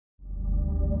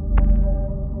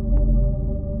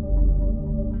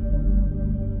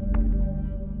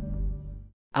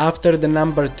After the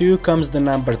number 2 comes the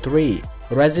number 3.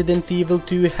 Resident Evil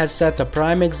 2 has set a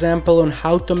prime example on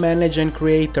how to manage and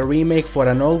create a remake for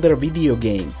an older video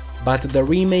game, but the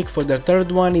remake for the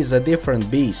third one is a different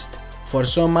beast. For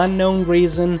some unknown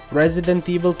reason, Resident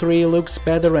Evil 3 looks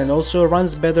better and also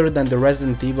runs better than the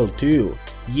Resident Evil 2.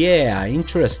 Yeah,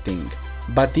 interesting.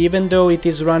 But even though it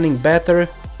is running better,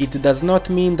 it does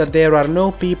not mean that there are no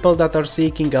people that are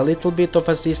seeking a little bit of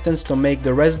assistance to make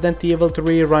the Resident Evil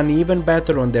 3 run even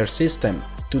better on their system.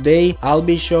 Today, I'll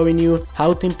be showing you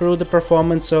how to improve the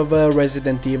performance of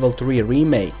Resident Evil 3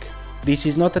 Remake. This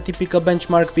is not a typical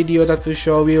benchmark video that will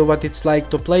show you what it's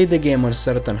like to play the game on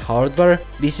certain hardware.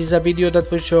 This is a video that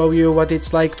will show you what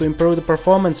it's like to improve the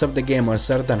performance of the game on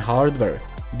certain hardware.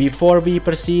 Before we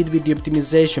proceed with the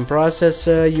optimization process,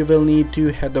 you will need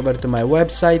to head over to my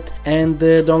website and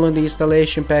download the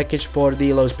installation package for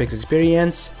the low specs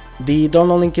experience. The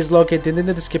download link is located in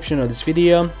the description of this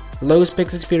video. Low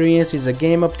specs experience is a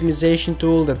game optimization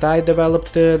tool that I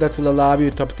developed that will allow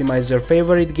you to optimize your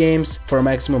favorite games for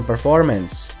maximum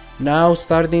performance. Now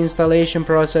start the installation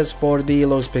process for the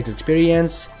low specs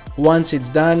experience. Once it's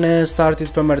done, start it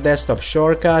from your desktop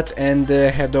shortcut and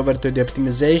head over to the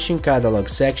optimization catalog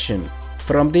section.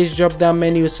 From this drop down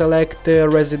menu select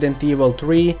Resident Evil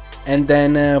 3 and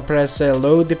then press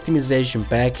load optimization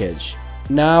package.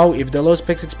 Now, if the low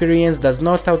specs experience does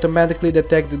not automatically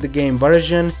detect the game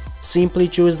version, simply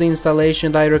choose the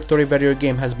installation directory where your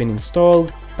game has been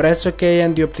installed, press OK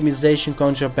and the optimization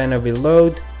control panel will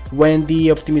load. When the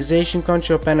optimization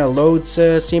control panel loads,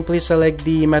 simply select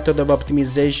the method of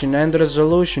optimization and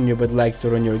resolution you would like to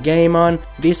run your game on.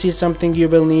 This is something you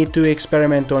will need to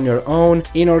experiment on your own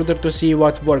in order to see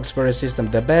what works for a system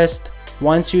the best.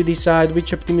 Once you decide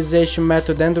which optimization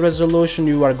method and resolution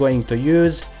you are going to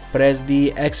use, press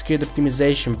the execute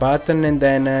optimization button and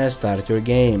then start your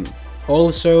game.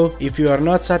 Also, if you are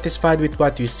not satisfied with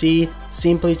what you see,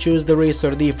 simply choose the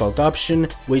restore default option,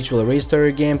 which will restore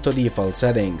your game to default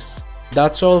settings.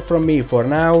 That's all from me for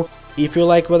now. If you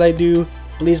like what I do,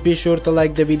 please be sure to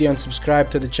like the video and subscribe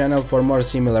to the channel for more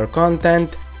similar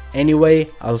content. Anyway,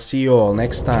 I'll see you all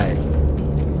next time.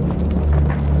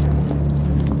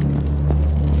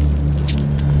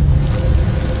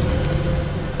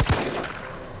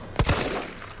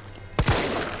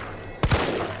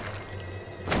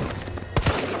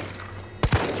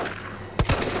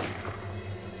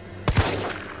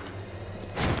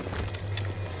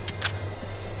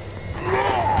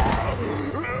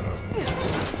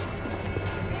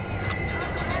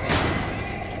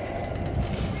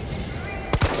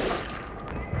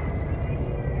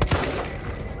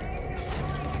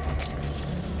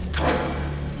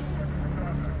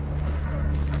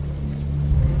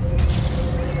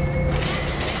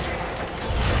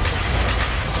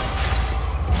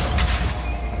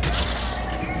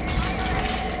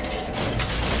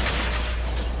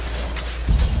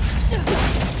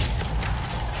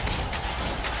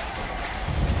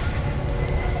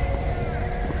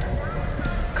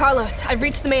 Carlos, I've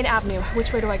reached the main avenue.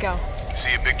 Which way do I go?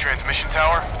 See a big transmission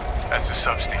tower? That's the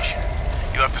substation.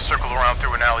 You'll have to circle around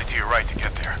through an alley to your right to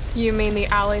get there. You mean the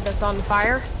alley that's on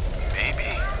fire?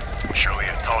 Maybe. Surely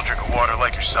a tall drink of water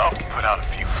like yourself can put out a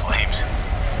few flames.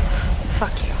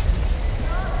 Fuck you.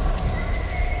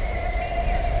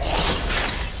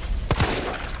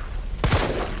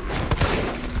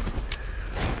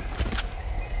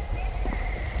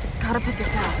 Gotta put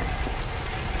this out.